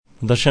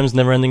with Hashem's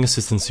never-ending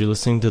assistance. You're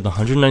listening to the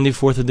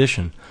 194th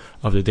edition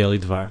of the Daily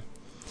Dvar.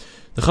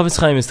 The Chafetz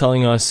Chaim is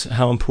telling us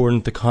how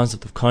important the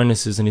concept of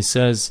kindness is, and he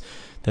says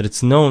that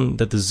it's known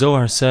that the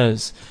Zohar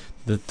says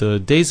that the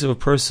days of a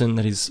person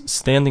that he's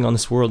standing on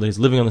this world, that he's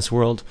living on this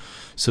world,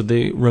 so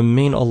they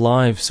remain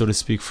alive, so to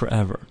speak,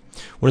 forever.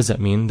 What does that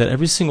mean? That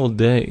every single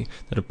day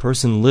that a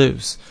person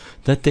lives,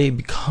 that day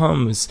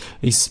becomes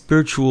a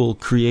spiritual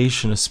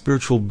creation, a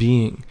spiritual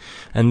being.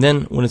 And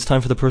then when it's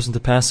time for the person to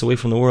pass away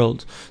from the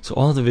world, so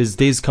all of his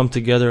days come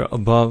together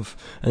above,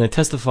 and they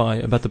testify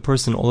about the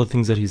person, all the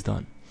things that he's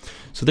done.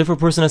 So therefore a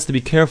person has to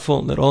be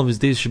careful that all of his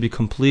days should be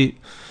complete,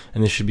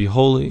 and they should be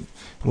holy.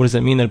 What does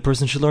that mean? That a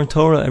person should learn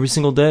Torah every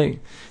single day.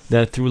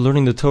 That through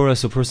learning the Torah,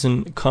 so a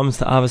person comes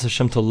to Avas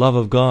Hashem, to love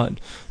of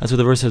God. That's what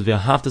the verse says,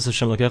 V'ahavtas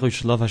Hashem l'kecha, you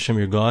should love Hashem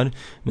your God. And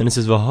then it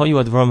says,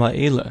 V'hayu advarim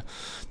ha'ela,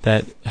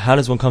 that how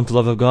does one come to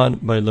love of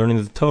God? By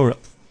learning the Torah.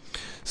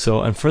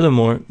 So, and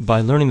furthermore,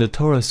 by learning the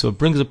Torah, so it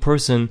brings a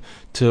person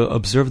to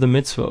observe the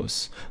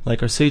mitzvos.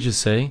 Like our sages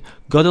say,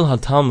 Gadol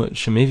ha-Talmud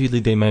shemevi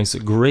lidei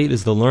ma'aseh, great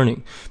is the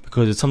learning,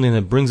 because it's something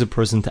that brings a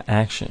person to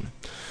action.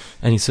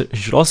 And he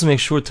should also make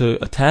sure to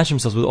attach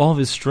himself with all of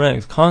his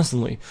strength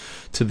constantly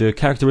to the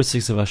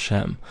characteristics of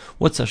Hashem.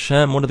 What's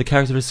Hashem? What are the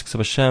characteristics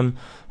of Hashem?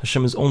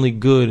 Hashem is only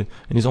good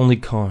and He's only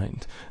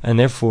kind. And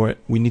therefore,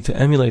 we need to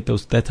emulate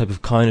that type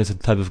of kindness,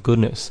 that type of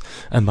goodness.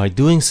 And by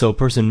doing so, a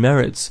person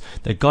merits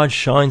that God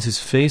shines His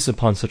face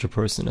upon such a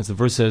person. As the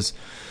verse says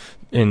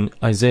in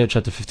Isaiah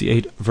chapter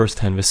 58, verse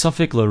 10,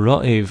 V'safik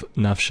l'ra'ev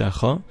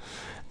nafshecha,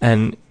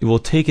 and it will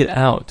take it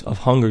out of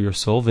hunger your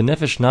soul.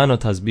 V'nefesh nano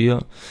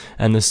tazbia,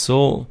 and the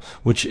soul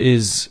which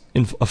is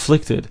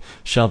afflicted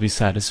shall be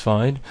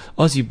satisfied.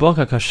 Az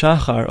yibaka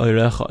kashachar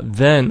oirecha,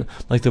 then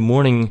like the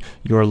morning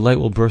your light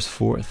will burst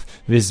forth.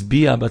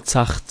 V'zbia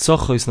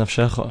batzachzochos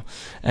nafshecha,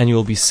 and you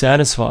will be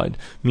satisfied,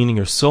 meaning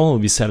your soul will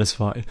be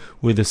satisfied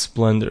with the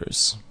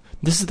splendors.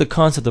 This is the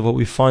concept of what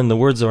we find in the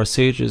words of our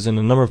sages in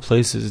a number of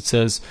places. It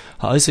says,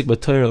 Ha'isik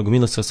b'Torah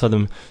u'gemilas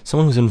chasadim,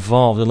 someone who's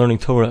involved in learning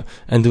Torah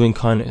and doing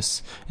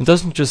kindness. It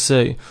doesn't just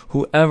say,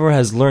 whoever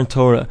has learned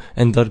Torah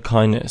and done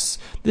kindness.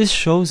 This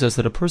shows us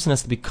that a person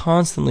has to be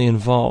constantly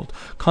involved,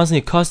 constantly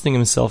accustoming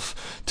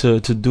himself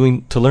to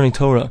learning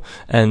Torah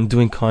and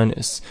doing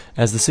kindness.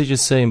 As the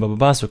sages say in Baba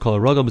Basra,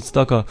 called a ragal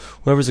b'tzedakah,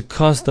 whoever is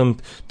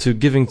accustomed to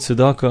giving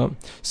tzedakah,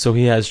 so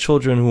he has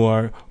children who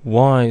are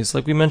wise.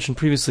 Like we mentioned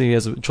previously, he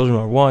has children who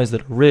are wise,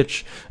 that are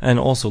rich, and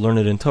also learn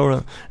it in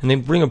Torah. And they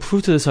bring a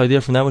proof to this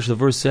idea from that which the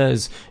verse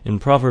says in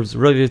Proverbs,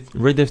 Redef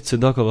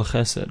tzedakah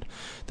v'chesed,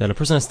 that a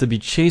person has to be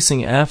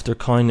chasing after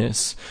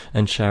kindness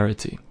and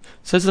charity.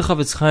 Says the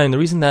Chafetz Chaim, the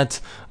reason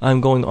that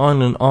I'm going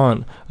on and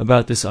on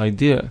about this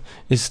idea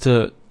is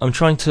I'm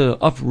trying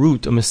to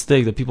uproot a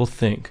mistake that people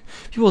think.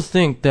 People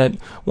think that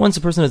once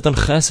a person has done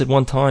chesed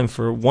one time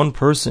for one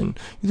person,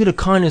 you did a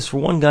kindness for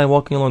one guy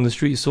walking along the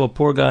street, you saw a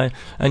poor guy,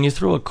 and you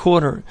throw a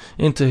quarter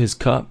into his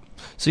cup.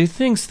 So he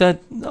thinks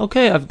that,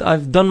 okay,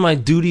 I've done my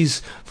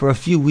duties for a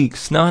few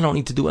weeks, now I don't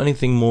need to do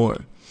anything more.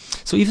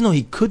 So even though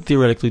he could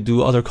theoretically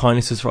do other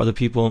kindnesses for other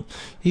people,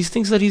 he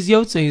thinks that he's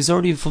Yotze, he's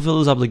already fulfilled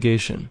his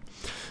obligation.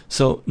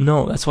 So,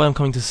 no, that's why I'm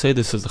coming to say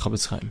this, says the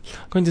Chafetz Chaim.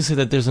 I'm going to say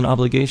that there's an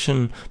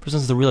obligation, a person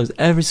has to realize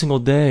every single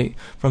day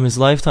from his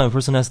lifetime, a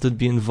person has to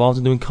be involved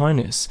in doing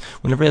kindness.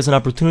 Whenever he has an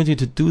opportunity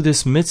to do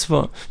this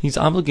mitzvah, he's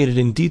obligated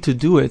indeed to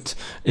do it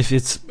if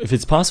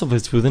it's possible,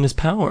 if it's within his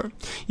power.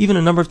 Even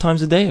a number of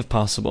times a day, if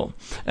possible.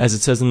 As it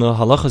says in the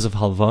halachas of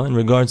halva, in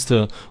regards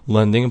to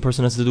lending, a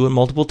person has to do it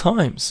multiple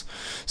times.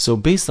 So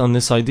based on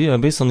this idea,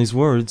 based on these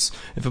words,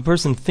 if a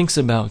person thinks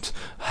about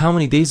how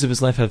many days of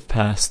his life have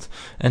passed,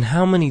 and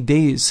how many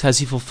days has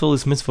he fulfilled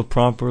his mitzvah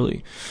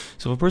properly.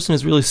 So if a person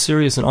is really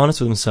serious and honest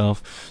with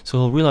himself, so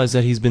he'll realize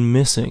that he's been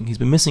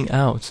missing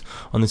out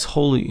on this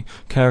holy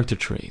character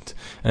trait.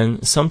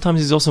 And sometimes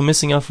he's also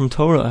missing out from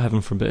Torah, heaven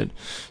forbid.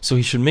 So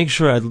he should make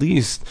sure at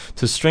least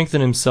to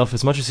strengthen himself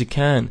as much as he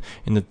can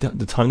in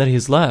the time that he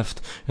has left.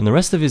 And the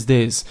rest of his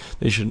days,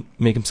 that he should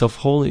make himself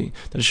holy.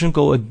 That he shouldn't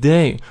go a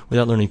day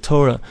without learning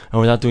Torah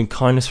and without doing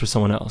kindness for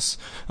someone else.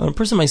 And a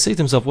person might say to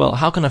himself, well,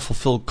 how can I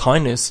fulfill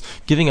kindness,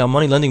 giving out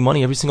money, lending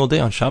money every single day?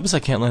 On Shabbos I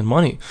can't lend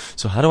money.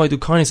 So how do I do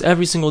kindness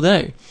every single day?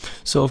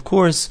 So of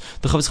course,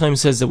 the Chafetz Chaim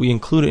says that we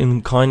include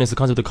in kindness, the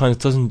concept of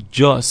kindness doesn't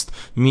just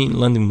mean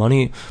lending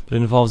money, but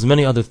it involves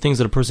many other things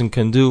that a person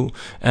can do,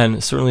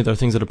 and certainly there are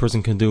things that a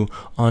person can do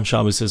on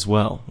Shabbos as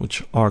well,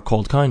 which are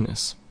called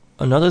kindness.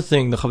 Another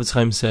thing the Chafetz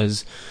Chaim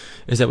says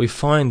is that we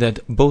find that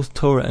both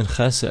Torah and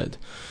Chesed,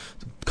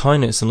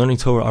 kindness and learning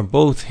Torah, are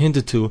both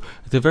hinted to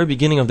at the very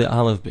beginning of the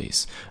Aleph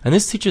base. And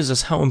this teaches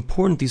us how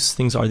important these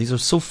things are. These are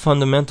so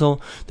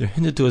fundamental, they're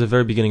hinted to at the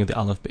very beginning of the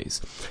Aleph base.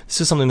 This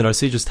is something that our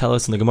sages tell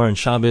us in the Gemara in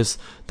Shabbos,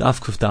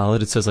 Daf Kuf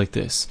Dalet. It says like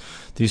this: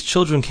 these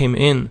children came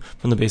in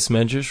from the Beis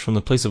Medrash, from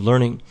the place of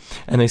learning,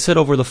 and they said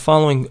over the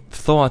following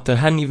thought that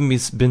hadn't even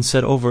been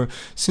said over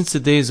since the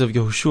days of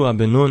Yehoshua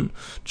ben Nun,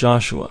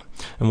 Joshua.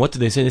 And what did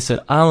they say? They said,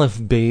 Aleph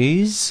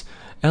Beis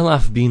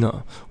Elaf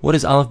Bina. What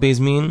does Aleph Beis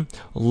mean?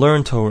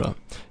 Learn Torah.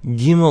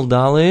 Gimel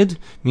Dalid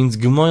means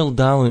Gemoil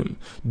Dalim.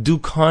 Do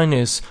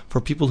kindness for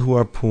people who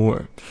are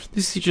poor.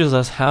 This teaches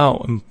us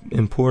how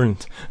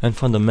important and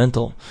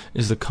fundamental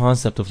is the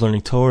concept of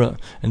learning Torah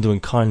and doing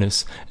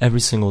kindness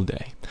every single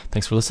day.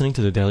 Thanks for listening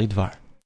to the Daily Dvar.